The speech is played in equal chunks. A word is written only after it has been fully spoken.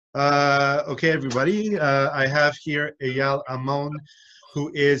Okay, everybody. I have here Eyal Amon, who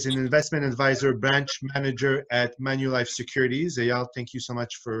is an investment advisor, branch manager at Manulife Securities. Eyal, thank you so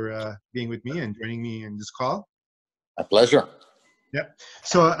much for being with me and joining me in this call. A pleasure. Yeah.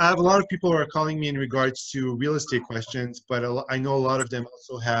 So I have a lot of people who are calling me in regards to real estate questions, but I know a lot of them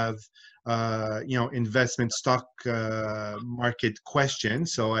also have, investment stock market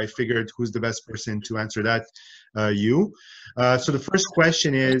questions. So I figured who's the best person to answer that? You. So the first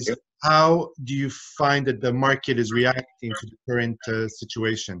question Thank is, you. how do you find that the market is reacting to the current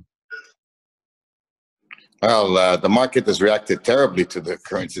situation? Well, the market has reacted terribly to the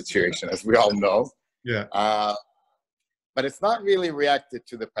current situation, as we all know. Yeah. But it's not really reacted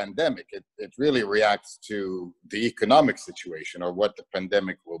to the pandemic. It really reacts to the economic situation or what the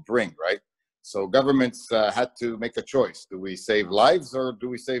pandemic will bring, right? So governments had to make a choice. Do we save lives or do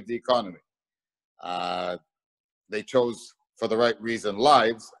we save the economy? They chose, for the right reason,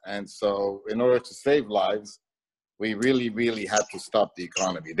 lives. And so in order to save lives, we really had to stop the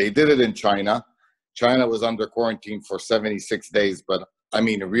economy. They did it in China. China was under quarantine for 76 days, but I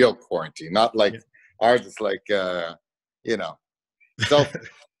mean a real quarantine, not like ours is like,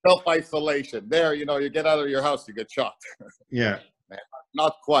 self-isolation. There, you get out of your house, you get shot. Yeah.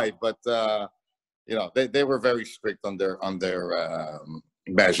 Not quite, but they were very strict on their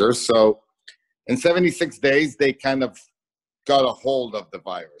measures. So in 76 days, they kind of got a hold of the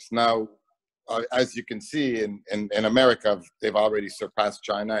virus. Now, as you can see in America, they've already surpassed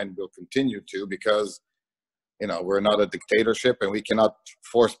China and will continue to, because we're not a dictatorship and we cannot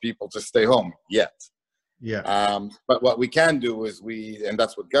force people to stay home yet. Yeah. But what we can do is and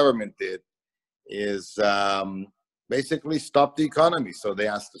that's what government did, is basically stop the economy. So they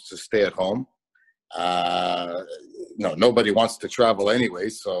asked us to stay at home. Nobody wants to travel anyway.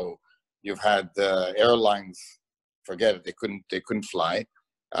 So you've had airlines, forget it, they couldn't fly.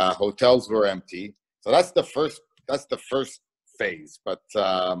 Hotels were empty. So that's the first phase. But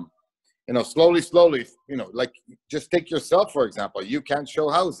slowly, like just take yourself, for example. You can't show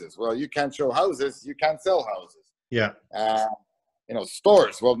houses. Well, you can't show houses, you can't sell houses. Yeah.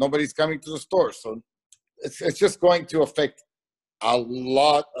 Stores. Well, nobody's coming to the stores. So it's just going to affect a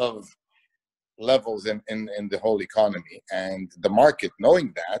lot of levels in the whole economy. And the market,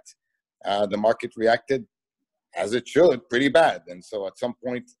 knowing that, the market reacted as it should, pretty bad. And so at some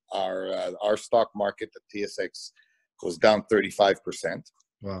point, our stock market, the TSX, was down 35%.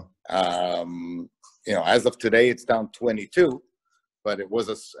 Wow. As of today, it's down 22, but it was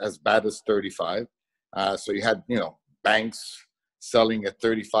as bad as 35. So you had, banks selling at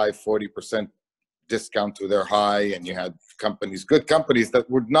 40% discount to their high, and you had good companies that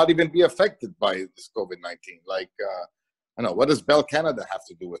would not even be affected by this COVID-19. Like, what does Bell Canada have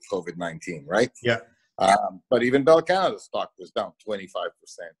to do with COVID-19, right? Yeah. But even Bell Canada's stock was down 25%.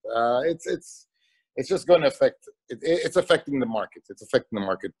 It's just going to affect. It's affecting the market. It's affecting the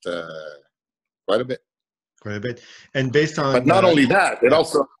market quite a bit. Quite a bit. And based on. But not only that, it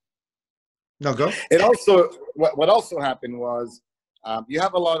also. No, go. It also what also happened was you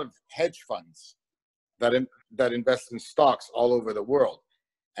have a lot of hedge funds that invest in stocks all over the world,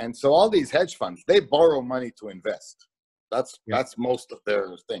 and so all these hedge funds, they borrow money to invest. That's most of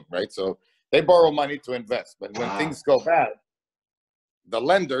their thing, right? So they borrow money to invest, but when things go bad, the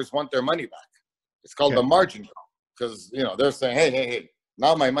lenders want their money back. It's called the margin call, because they're saying, hey,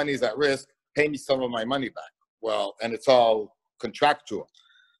 now my money's at risk. Pay me some of my money back. Well, and it's all contractual.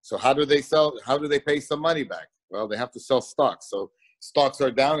 So how do they sell? How do they pay some money back? Well, they have to sell stocks. So stocks are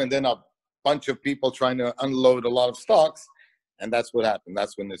down, and then a bunch of people trying to unload a lot of stocks, and that's what happened.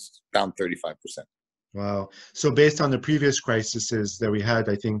 That's when it's down 35%. Wow. So based on the previous crises that we had,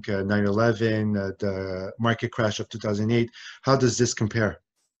 I think 9/11, the market crash of 2008, how does this compare?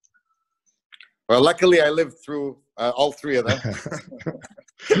 Well, luckily, I lived through all three of them.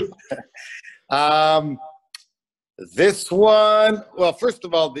 This one, well, first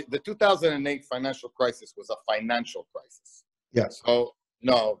of all, the 2008 financial crisis was a financial crisis. Yeah. So,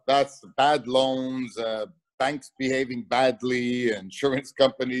 no, that's bad loans, banks behaving badly, insurance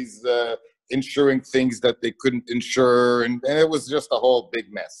companies insuring things that they couldn't insure, and it was just a whole big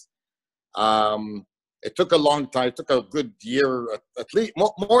mess. It took a long time. It took a good year, at least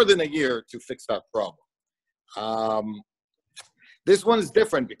more than a year, to fix that problem. This one is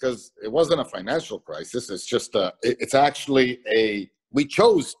different because it wasn't a financial crisis. It's just it's actually we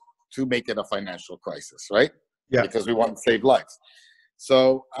chose to make it a financial crisis, right? Yeah. Because we want to save lives.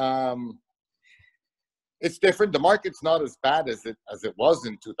 So it's different. The market's not as bad as it was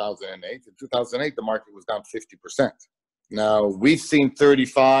in 2008. In 2008, the market was down 50%. Now we've seen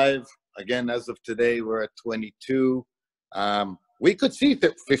 35. Again, as of today, we're at 22. we could see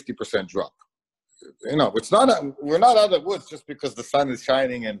 50% drop. You know, we're not out of the woods just because the sun is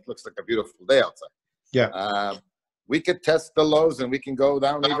shining and it looks like a beautiful day outside. Yeah. We could test the lows and we can go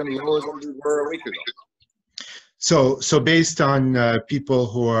down even lower than we were a week ago. So based on people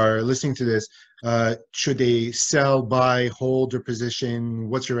who are listening to this, should they sell, buy, hold their position?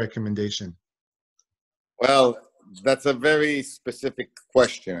 What's your recommendation? Well, that's a very specific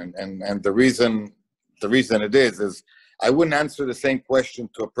question, and the reason it is I wouldn't answer the same question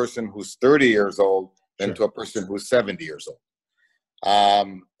to a person who's 30 years old than to a person who's 70 years old.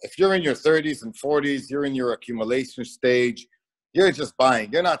 If you're in your 30s and 40s, you're in your accumulation stage, you're just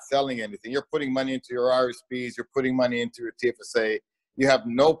buying. You're not selling anything. You're putting money into your RSPs. You're putting money into your TFSA.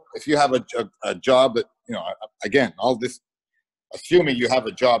 If you have a job that, you know, again, all this, assuming you have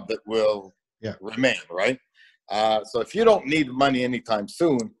a job that will remain, right? So if you don't need money anytime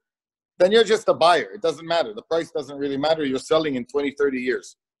soon, then you're just a buyer. It doesn't matter. The price doesn't really matter. You're selling in 20, 30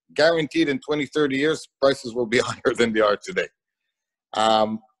 years. Guaranteed in 20, 30 years, prices will be higher than they are today.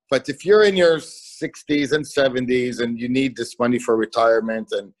 But if you're in your 60s and 70s and you need this money for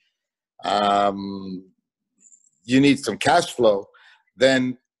retirement and you need some cash flow,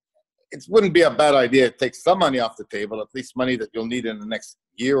 then it wouldn't be a bad idea to take some money off the table, at least money that you'll need in the next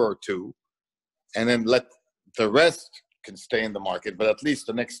year or two, and then let the rest can stay in the market, but at least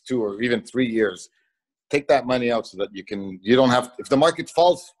the next 2 or even 3 years, take that money out so that you don't have, if the market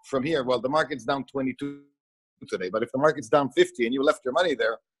falls from here, well, the market's down 22 today, but if the market's down 50 and you left your money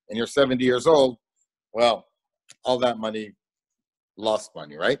there and you're 70 years old, well, all that money, lost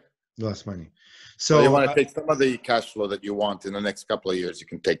money, right? Lost money. So you want to take some of the cash flow that you want in the next couple of years, you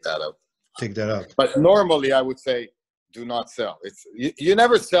can take that out. Take that out. But normally I would say, do not sell. You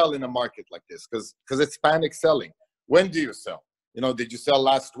never sell in a market like this because it's panic selling. When do you sell? You know, did you sell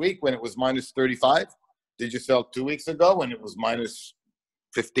last week when it was minus 35? Did you sell 2 weeks ago when it was minus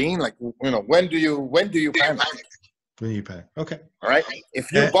 15? Like, you know, when do you panic? When you panic. Okay. All right.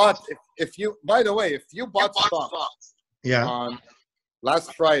 If you bought, by the way, if you bought stock on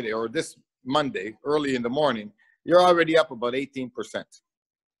last Friday or this Monday, early in the morning, you're already up about 18%.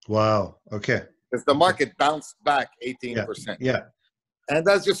 Wow. Okay. Because the market bounced back 18%. Yeah. And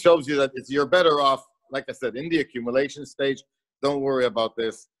that just shows you that you're better off, like I said, in the accumulation stage. Don't worry about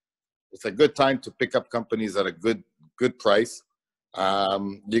this. It's a good time to pick up companies at a good price.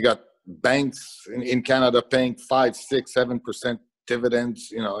 You got banks in Canada paying 5, 6, 7%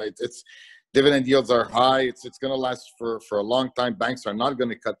 dividends. You know, it's dividend yields are high. It's going to last for a long time. Banks are not going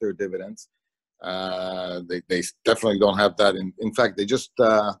to cut their dividends. They definitely don't have that. In fact, they just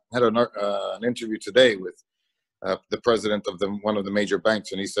had an interview today with the president of one of the major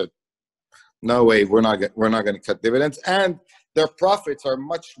banks, and he said, "No way, we're not going to cut dividends." And their profits are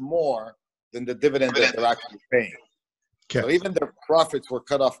much more than the dividend that they're actually paying. Okay. So even their profits were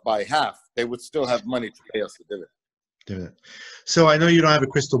cut off by half, they would still have money to pay us the dividend. So I know you don't have a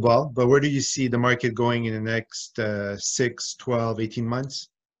crystal ball, but where do you see the market going in the next 6, 12, 18 months?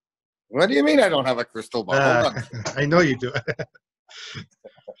 What do you mean I don't have a crystal ball? Hold on. I know you do.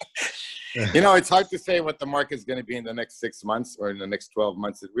 You know, it's hard to say what the market's going to be in the next 6 months or in the next 12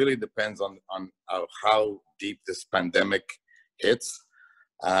 months. It really depends on how deep this pandemic hits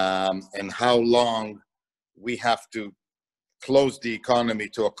and how long we have to close the economy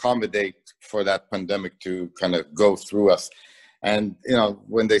to accommodate for that pandemic to kind of go through us. And, you know,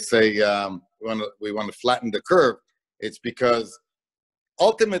 when they say we want to flatten the curve, it's because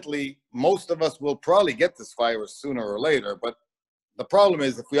ultimately most of us will probably get this virus sooner or later. But the problem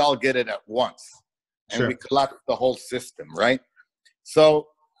is if we all get it at once and we collapse the whole system, right? So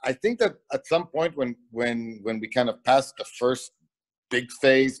I think that at some point when we kind of pass the first big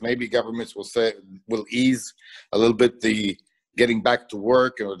phase, maybe governments will ease a little bit the getting back to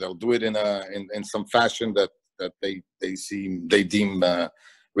work, or they'll do it in some fashion that they deem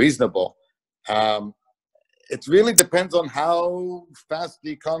reasonable. It really depends on how fast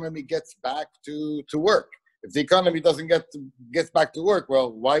the economy gets back to work. If the economy doesn't get back to work,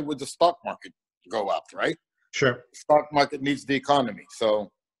 well, why would the stock market go up, right? Sure. The stock market needs the economy. So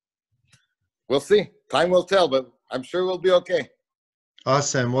we'll see. Time will tell, but I'm sure we'll be okay.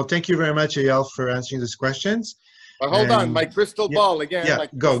 Awesome. Well, thank you very much, Eyal, for answering these questions. But hold on, my crystal ball again. Yeah,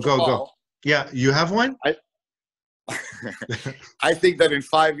 go. Yeah, you have one? I think that in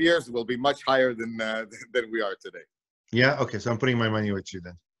 5 years we'll be much higher than we are today. Yeah, okay, so I'm putting my money with you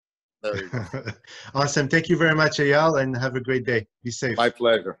then. There you go. Awesome. Thank you very much, Eyal, and have a great day. Be safe. My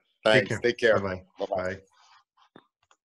pleasure. Thanks. Take care. Bye-bye. Bye-bye. Bye.